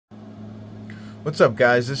What's up,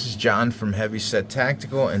 guys? This is John from Heavyset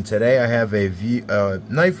Tactical, and today I have a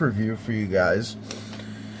knife review for you guys.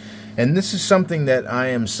 And this is something that I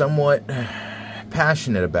am somewhat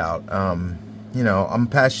passionate about. You know, I'm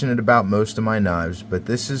passionate about most of my knives, but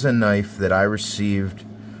this is a knife that I received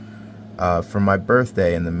for my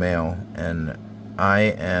birthday in the mail, and I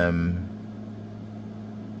am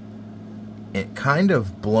kind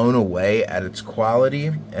of blown away at its quality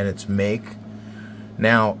and its make.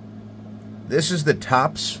 Now, this is the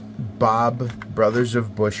Tops B.O.B. Brothers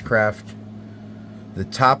of Bushcraft, the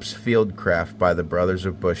Tops Fieldcraft by the Brothers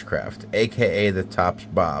of Bushcraft, aka the Tops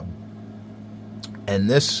B.O.B. And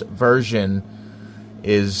this version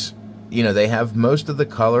is, you know, they have most of the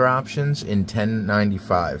color options in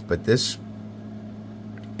 1095, but this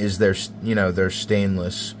is their, you know, their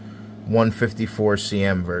stainless 154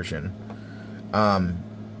 cm version.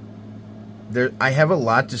 I have a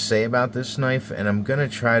lot to say about this knife, and I'm going to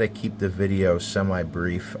try to keep the video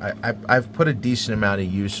semi-brief. I've put a decent amount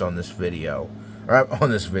of use on this video.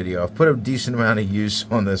 I've put a decent amount of use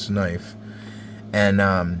on this knife.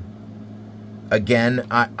 And, again,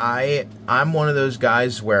 I'm one of those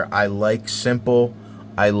guys where I like simple,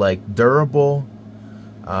 I like durable,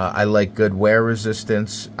 I like good wear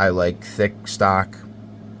resistance, I like thick stock.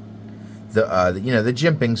 You know, the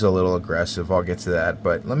jimping's a little aggressive. I'll get to that,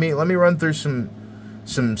 but let me run through some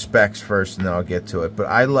specs first, and then I'll get to it. But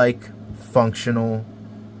I like functional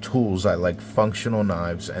tools. I like functional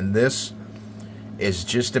knives, and this is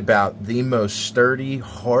just about the most sturdy,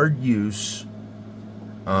 hard use,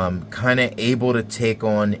 kind of able to take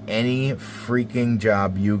on any freaking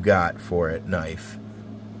job you got for it knife.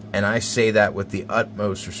 And I say that with the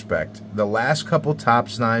utmost respect. The last couple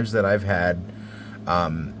Tops knives that I've had,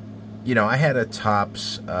 you know, I had a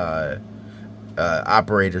Tops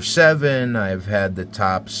Operator 7. I've had the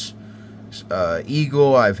Tops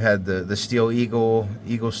Eagle. I've had the Steel Eagle,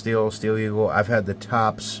 Steel Eagle. I've had the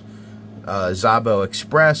Tops Zabo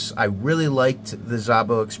Express. I really liked the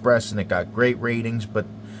Zabo Express, and it got great ratings, but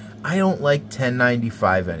I don't like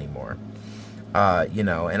 1095 anymore. You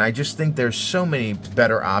know, and I just think there's so many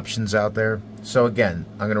better options out there. So again,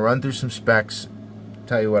 I'm going to run through some specs,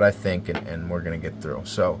 tell you what I think, and we're going to get through.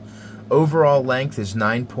 So, overall length is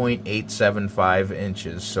 9.875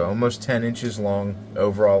 inches, so almost 10 inches long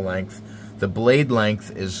overall length. The blade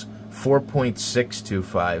length is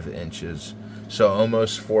 4.625 inches, so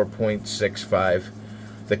almost 4.65.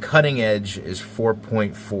 The cutting edge is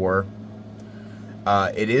 4.4.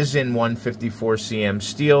 It is in 154 cm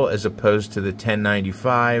steel as opposed to the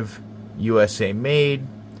 1095 USA made.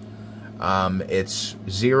 It's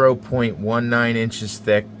 0.19 inches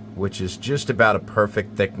thick, which is just about a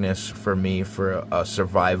perfect thickness for me for a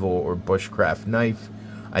survival or bushcraft knife.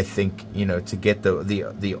 I think, you know, to get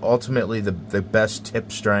the ultimately the best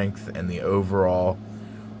tip strength and the overall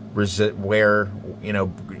the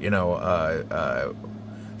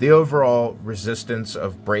overall resistance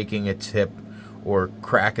of breaking a tip or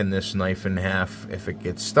cracking this knife in half if it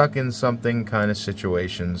gets stuck in something kind of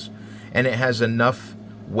situations, and it has enough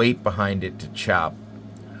weight behind it to chop,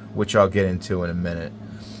 which I'll get into in a minute.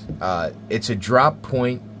 It's a drop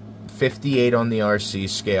point 58 on the RC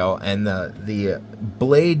scale, and the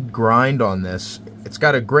blade grind on this, it's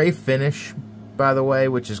got a gray finish, by the way,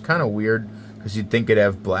 which is kind of weird because you'd think it'd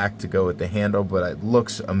have black to go with the handle, but it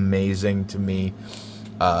looks amazing to me.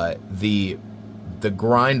 The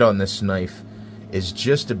grind on this knife is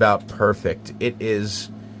just about perfect. It is,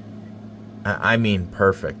 I mean,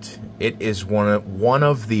 perfect. It is one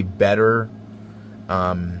of the better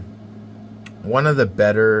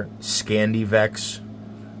Scandivex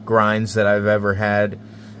grinds that I've ever had.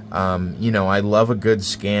 You know, I love a good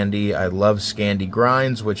Scandi. I love Scandi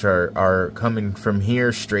grinds, which are coming from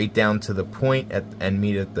here straight down to the point and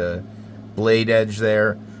meet at the blade edge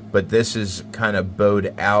there. But this is kind of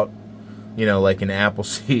bowed out, you know, like an apple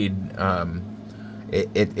seed.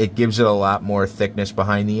 It gives it a lot more thickness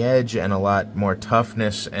behind the edge and a lot more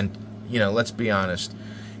toughness. And, you know, let's be honest,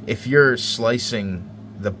 if you're slicing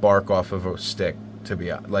the bark off of a stick, to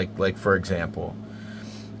be like for example,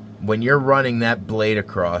 when you're running that blade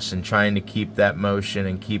across and trying to keep that motion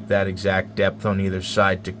and keep that exact depth on either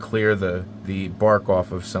side to clear the bark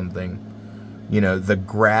off of something, you know, the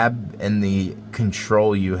grab and the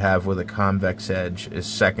control you have with a convex edge is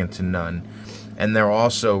second to none. And they're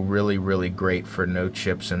also really, really great for no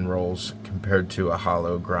chips and rolls compared to a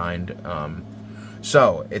hollow grind.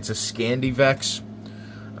 So it's a Scandivex,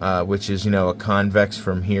 which is, you know, a convex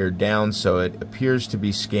from here down, so it appears to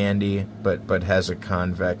be Scandi, but has a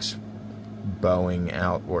convex bowing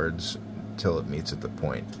outwards till it meets at the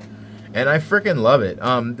point. and I freaking love it.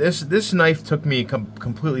 This knife took me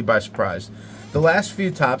completely by surprise. The last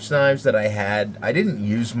few Tops knives that I had, I didn't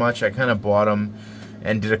use much. I kind of bought them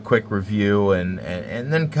and did a quick review, and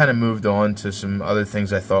then kind of moved on to some other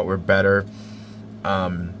things I thought were better.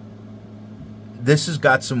 This has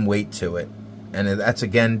got some weight to it, and that's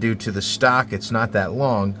again due to the stock. It's not that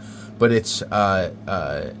long, but it's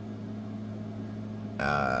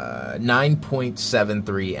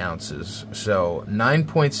 9.73 ounces. So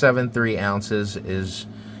 9.73 ounces is,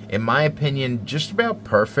 in my opinion, just about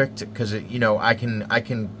perfect, because you know, I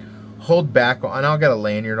can hold back on, and I'll get a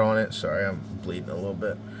lanyard on it. Sorry, I'm bleeding a little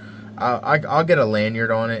bit. I'll get a lanyard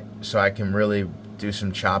on it so I can really do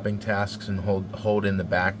some chopping tasks and hold in the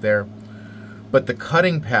back there. But the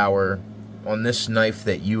cutting power on this knife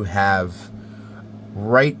that you have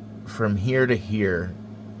right from here to here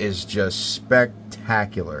is just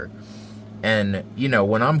spectacular. And you know,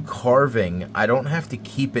 when I'm carving, I don't have to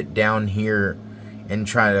keep it down here and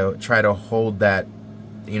try to hold that,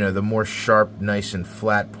 you know, the more sharp, nice and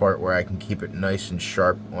flat part where I can keep it nice and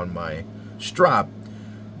sharp on my strop.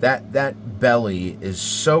 That belly is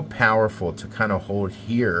so powerful to kind of hold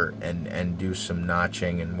here and do some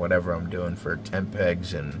notching and whatever I'm doing for tent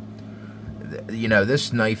pegs. And you know,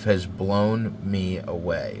 this knife has blown me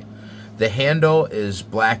away. The handle is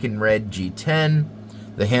black and red G10.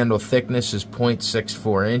 The handle thickness is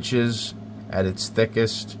 0.64 inches at its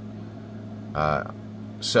thickest.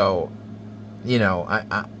 So, you know,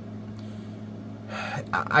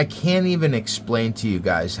 I can't even explain to you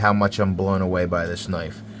guys how much I'm blown away by this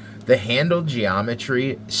knife. The handle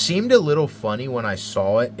geometry seemed a little funny when I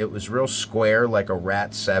saw it. It was real square, like a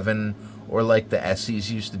Rat 7 or like the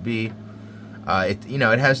Essies used to be. You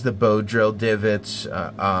know, it has the bow drill divots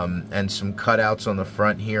and some cutouts on the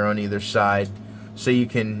front here on either side, so you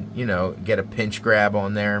can, you know, get a pinch grab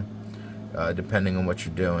on there, depending on what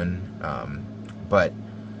you're doing. But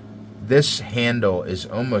this handle is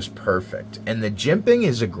almost perfect, and the jimping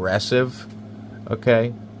is aggressive.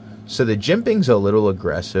 Okay, so the jimping's a little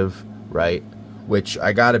aggressive, right? Which,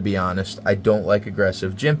 I gotta be honest, I don't like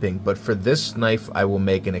aggressive jimping, but for this knife I will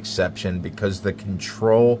make an exception, because the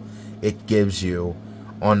control it gives you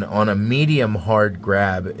on a medium hard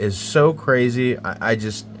grab is so crazy. I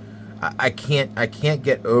can't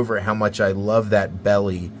get over how much I love that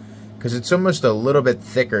belly, because it's almost a little bit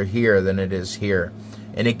thicker here than it is here,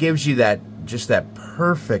 and it gives you that, just that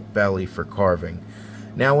perfect belly for carving.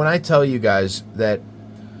 Now, when I tell you guys that,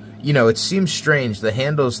 you know, it seems strange, the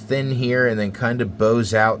handle's thin here and then kind of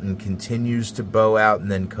bows out and continues to bow out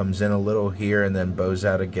and then comes in a little here and then bows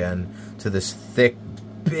out again to this thick,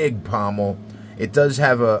 big pommel. It does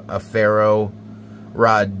have a ferro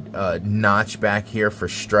rod notch back here for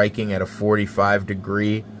striking at a 45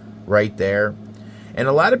 degree right there. And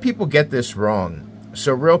a lot of people get this wrong.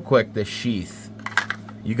 So real quick, the sheath.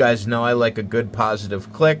 You guys know I like a good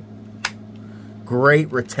positive click.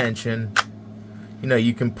 Great retention. You know,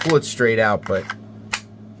 you can pull it straight out, but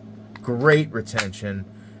great retention.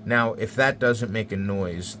 Now, if that doesn't make a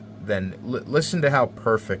noise, then listen to how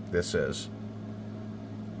perfect this is.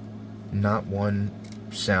 Not one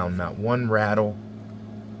sound, not one rattle.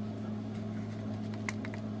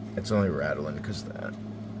 It's only rattling because of that.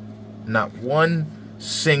 Not one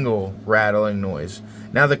single rattling noise.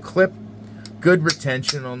 Now the clip, good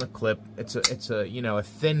retention on the clip. It's a you know, a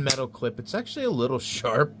thin metal clip. It's actually a little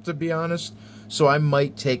sharp, to be honest. So I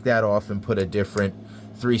might take that off and put a different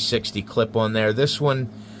 360 clip on there. This one,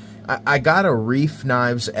 I got a Reef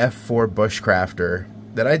Knives F4 Bushcrafter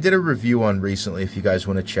that I did a review on recently, if you guys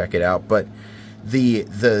want to check it out. But the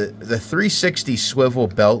 360 swivel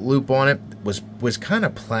belt loop on it was kind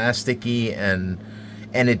of plasticky, and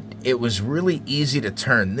it was really easy to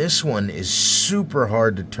turn. This one is super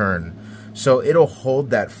hard to turn, so it'll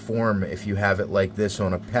hold that form if you have it like this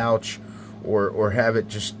on a pouch, or have it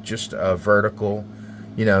just vertical,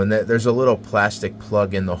 you know. And there's a little plastic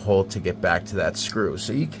plug in the hole to get back to that screw,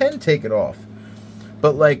 so you can take it off.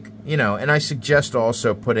 But, like, you know, and I suggest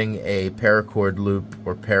also putting a paracord loop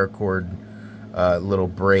or paracord little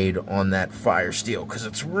braid on that fire steel, because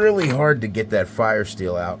it's really hard to get that fire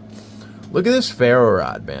steel out. Look at this ferro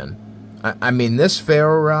rod, man. I mean, this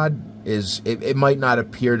ferro rod is, it might not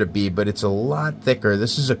appear to be, but it's a lot thicker.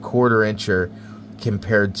 This is a 1/4 incher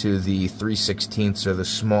compared to the 3/16 or the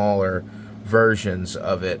smaller versions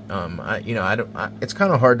of it. You know, it's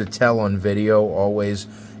kind of hard to tell on video always.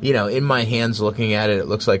 You know, in my hands looking at it, it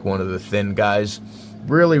looks like one of the thin guys.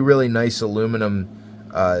 Really, really nice aluminum,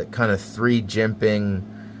 kind of 3 jimping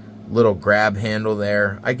little grab handle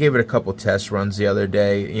there. I gave it a couple test runs the other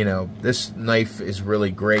day. You know, this knife is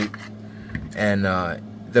really great. And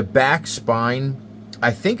the back spine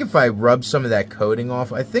I think if I rub some of that coating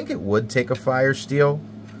off, I think it would take a fire steel,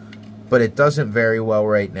 but it doesn't very well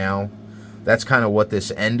right now. That's kind of what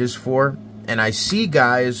this end is for. And I see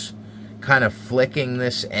guys kind of flicking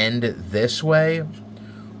this end this way,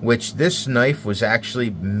 which this knife was actually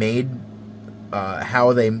made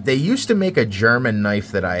how they used to make a German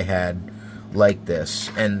knife that I had like this.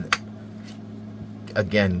 And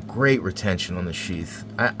again, great retention on the sheath.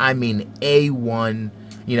 I mean, A1.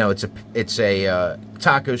 You know, it's a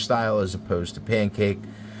taco style as opposed to pancake.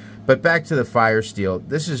 But back to the fire steel.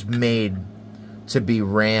 This is made to be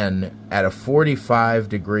ran at a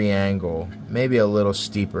 45-degree angle, maybe a little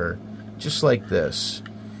steeper, just like this.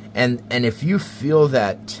 And if you feel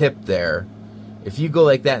that tip there, if you go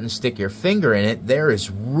like that and stick your finger in it, there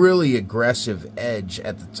is really aggressive edge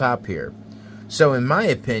at the top here. So in my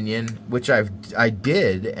opinion, which I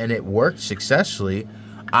did, and it worked successfully,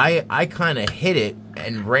 I kind of hit it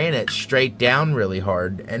and ran it straight down really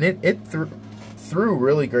hard, and it threw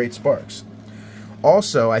really great sparks.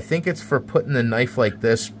 Also, I think it's for putting the knife like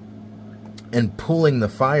this and pulling the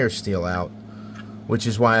fire steel out, which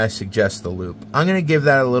is why I suggest the loop. I'm going to give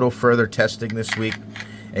that a little further testing this week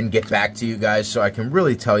and get back to you guys so I can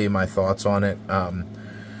really tell you my thoughts on it.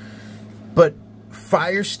 But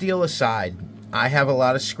fire steel aside, I have a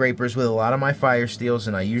lot of scrapers with a lot of my fire steels,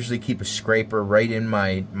 and I usually keep a scraper right in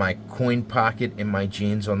my coin pocket in my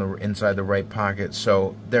jeans on the inside the right pocket.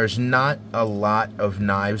 So there's not a lot of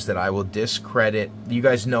knives that I will discredit. You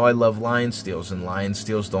guys know I love lion steels, and lion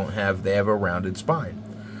steels they have a rounded spine.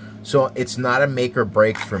 So it's not a make or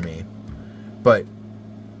break for me. But,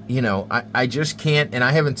 you know, I just can't, and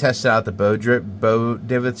I haven't tested out the bow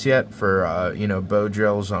divots yet for, you know, bow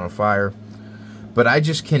drills on a fire. But I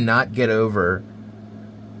just cannot get over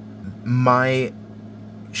my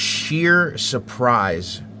sheer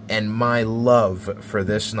surprise and my love for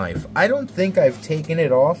this knife. I don't think I've taken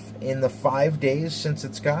it off in the 5 days since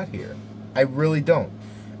it's got here. I really don't.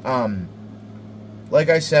 Like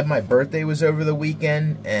I said, my birthday was over the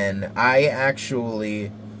weekend, and I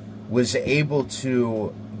actually was able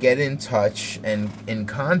to get in touch and in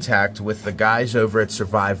contact with the guys over at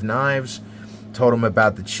Survive Knives. Told them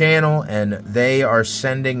about the channel, and they are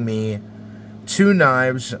sending me 2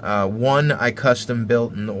 knives. One I custom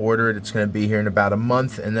built and ordered. It's going to be here in about a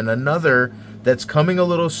month, and then another that's coming a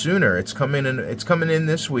little sooner. It's coming in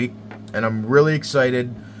this week, and I'm really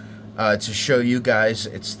excited to show you guys.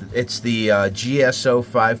 It's the GSO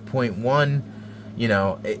 5.1. You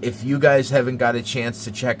know, if you guys haven't got a chance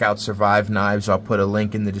to check out Survive Knives, I'll put a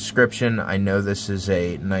link in the description. I know this is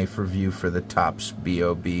a knife review for the Tops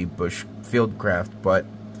B.O.B. Bush Fieldcraft, but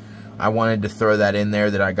I wanted to throw that in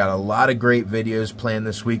there, that I got a lot of great videos planned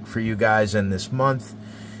this week for you guys and this month.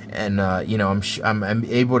 And, you know, I'm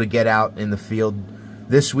able to get out in the field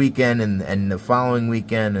this weekend and the following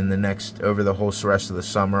weekend and the next, over the whole rest of the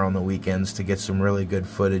summer on the weekends, to get some really good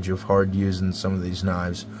footage of hard using some of these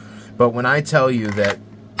knives. But when I tell you that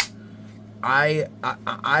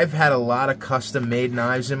I've had a lot of custom-made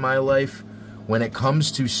knives in my life, when it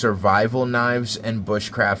comes to survival knives and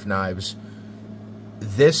bushcraft knives,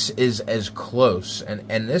 this is as close.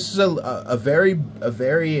 And this is a very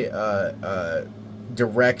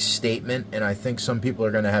direct statement, and I think some people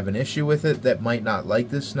are going to have an issue with it that might not like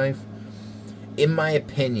this knife. In my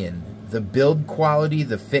opinion, the build quality,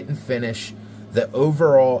 the fit and finish, the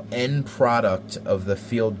overall end product of the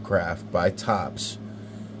Fieldcraft by Tops,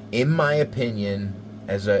 in my opinion,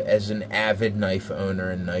 as an avid knife owner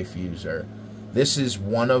and knife user, this is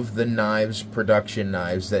one of the knives, production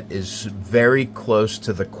knives, that is very close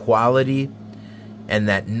to the quality and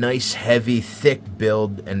that nice, heavy, thick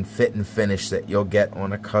build and fit and finish that you'll get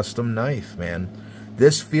on a custom knife, man.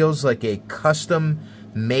 This feels like a custom,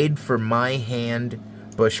 made for my hand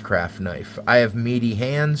bushcraft knife. I have meaty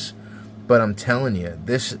hands, but I'm telling you,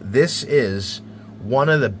 this is one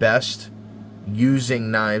of the best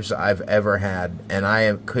using knives I've ever had, and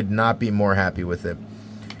I could not be more happy with it.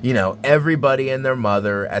 You know, everybody and their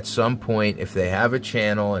mother at some point, if they have a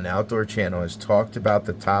channel, an outdoor channel, has talked about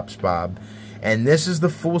the Tops Bob, and this is the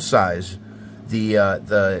full size, the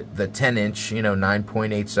 10-inch, you know,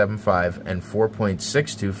 9.875 and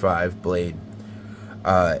 4.625 blade.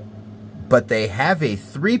 But they have a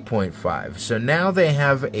 3.5, so now they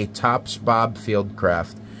have a Tops Bob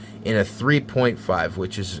Fieldcraft in a 3.5,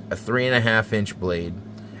 which is a 3.5-inch blade,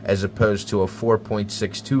 as opposed to a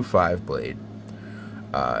 4.625 blade.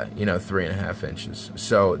 You know, 3.5 inches.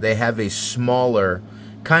 So they have a smaller,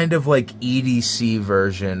 kind of like EDC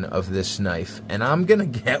version of this knife, and I'm gonna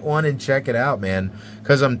get one and check it out, man,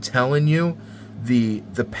 because I'm telling you,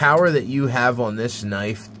 the power that you have on this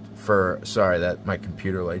knife for, sorry that my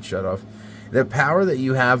computer light shut off, The power that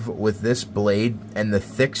you have with this blade and the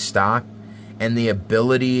thick stock and the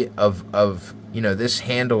ability of you know, this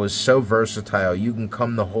handle is so versatile. You can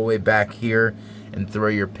come the whole way back here and throw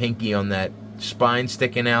your pinky on that spine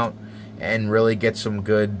sticking out and really get some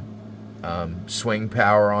good swing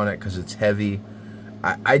power on it because it's heavy.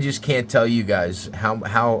 I just can't tell you guys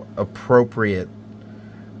how appropriate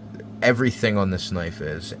everything on this knife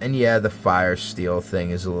is. And yeah, the fire steel thing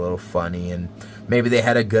is a little funny, and maybe they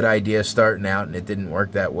had a good idea starting out and it didn't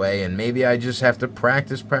work that way, and maybe I just have to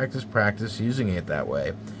practice using it that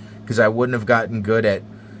way, because I wouldn't have gotten good at,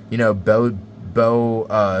 you know, bow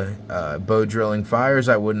drilling fires.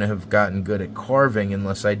 I wouldn't have gotten good at carving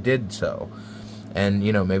unless I did so. And,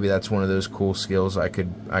 you know, maybe that's one of those cool skills I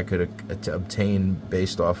could obtain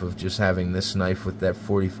based off of just having this knife with that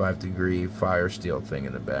 45-degree fire steel thing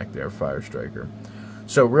in the back there, fire striker.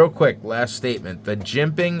 So real quick, last statement. The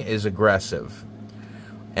jimping is aggressive.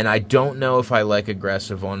 And I don't know if I like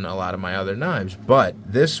aggressive on a lot of my other knives, but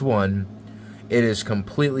this one, it is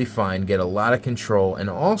completely fine. Get a lot of control. And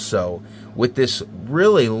also, with this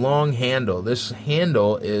really long handle, this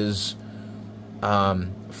handle is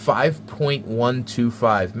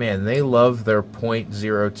 5.125. Man, they love their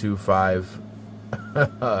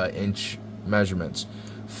 0.025 inch measurements.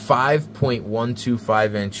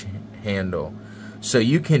 5.125 inch handle. So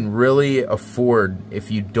you can really afford, if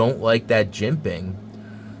you don't like that jimping,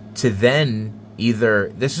 to then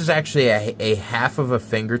either, this is actually a half of a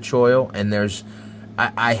finger choil, and there's,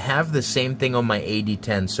 I have the same thing on my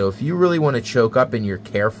AD10. So if you really want to choke up and you're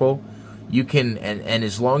careful, you can, and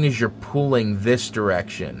as long as you're pulling this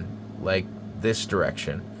direction, like this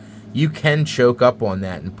direction, you can choke up on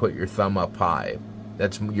that and put your thumb up high.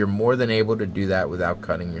 You're more than able to do that without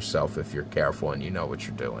cutting yourself if you're careful and you know what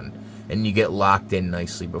you're doing. And you get locked in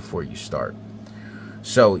nicely before you start.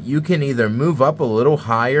 So you can either move up a little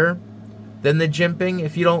higher than the jimping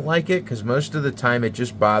if you don't like it, because most of the time it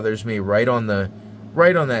just bothers me right on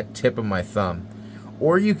that tip of my thumb.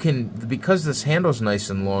 Or you can, because this handle's nice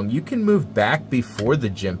and long, you can move back before the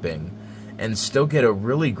jimping and still get a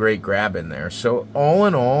really great grab in there. So all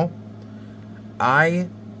in all, I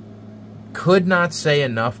could not say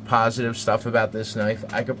enough positive stuff about this knife.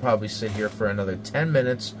 I could probably sit here for another 10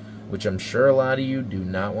 minutes, which I'm sure a lot of you do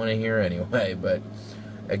not want to hear anyway. But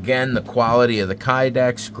again, the quality of the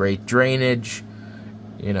Kydex, great drainage.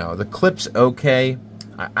 You know, the clip's okay.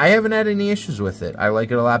 I haven't had any issues with it. I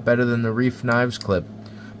like it a lot better than the Reef Knives clip.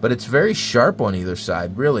 But it's very sharp on either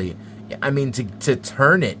side, really. I mean, to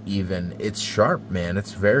turn it even, it's sharp, man.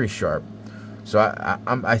 It's very sharp. So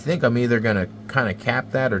I think I'm either going to kind of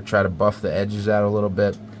cap that or try to buff the edges out a little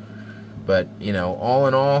bit. But, you know, all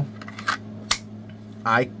in all,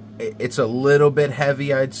 it's a little bit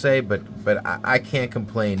heavy, I'd say, but I can't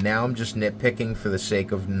complain. Now I'm just nitpicking for the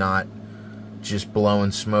sake of not just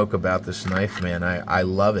blowing smoke about this knife, man. I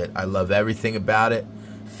love it. I love everything about it.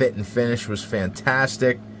 Fit and finish was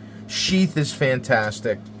fantastic. Sheath is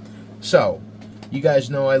fantastic. So, you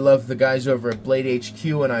guys know I love the guys over at Blade HQ,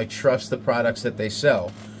 and I trust the products that they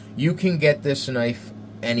sell. You can get this knife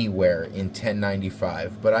anywhere in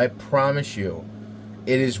 $10.95, but I promise you,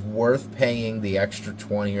 it is worth paying the extra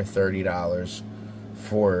 $20 or $30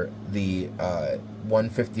 for the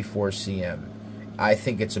 154 CM. I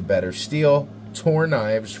think it's a better steel. Tor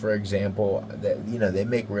knives, for example, you know, they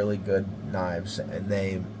make really good knives, and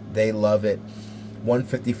they love it.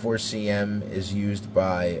 154 CM is used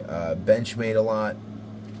by Benchmade a lot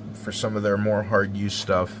for some of their more hard use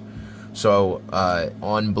stuff. So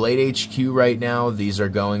on Blade HQ right now, these are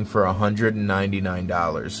going for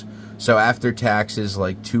 $199. So after taxes,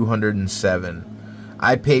 like $207.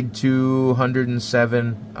 I paid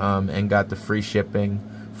 $207 and got the free shipping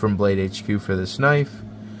from Blade HQ for this knife.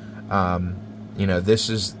 You know,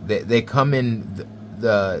 this is, they come in,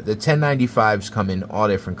 the 1095s come in all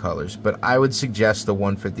different colors, but I would suggest the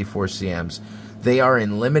 154 CMs. They are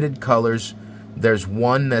in limited colors. There's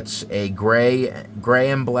one that's a gray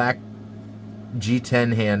and black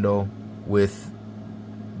G10 handle with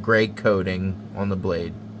gray coating on the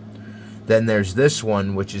blade. Then there's this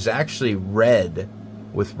one, which is actually red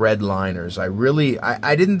with red liners. I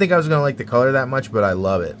didn't think I was going to like the color that much, but I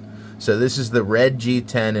love it. So this is the red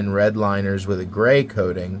G10 and red liners with a gray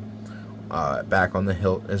coating back on the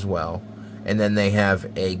hilt as well. And then they have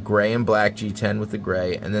a gray and black G10 with the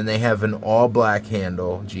gray. And then they have an all black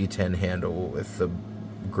handle, G10 handle with the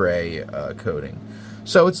gray coating.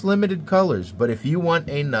 So it's limited colors. But if you want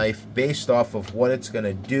a knife based off of what it's going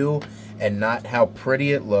to do and not how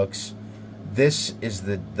pretty it looks, this is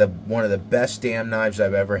the one of the best damn knives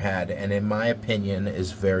I've ever had. And in my opinion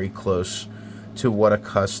is very close to what a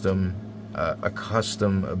custom a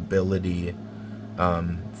custom ability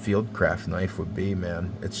Fieldcraft knife would be,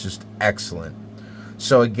 man. It's just excellent.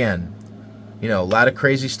 So again, you know, a lot of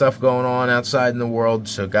crazy stuff going on outside in the world.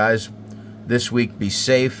 So guys, this week, be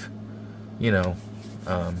safe. You know,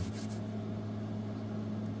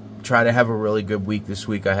 try to have a really good week this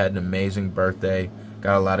week. I had an amazing birthday.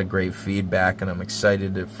 Got a lot of great feedback, and I'm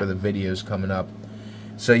excited for the videos coming up.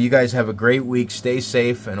 So you guys have a great week. Stay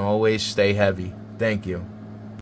safe and always stay heavy. Thank you.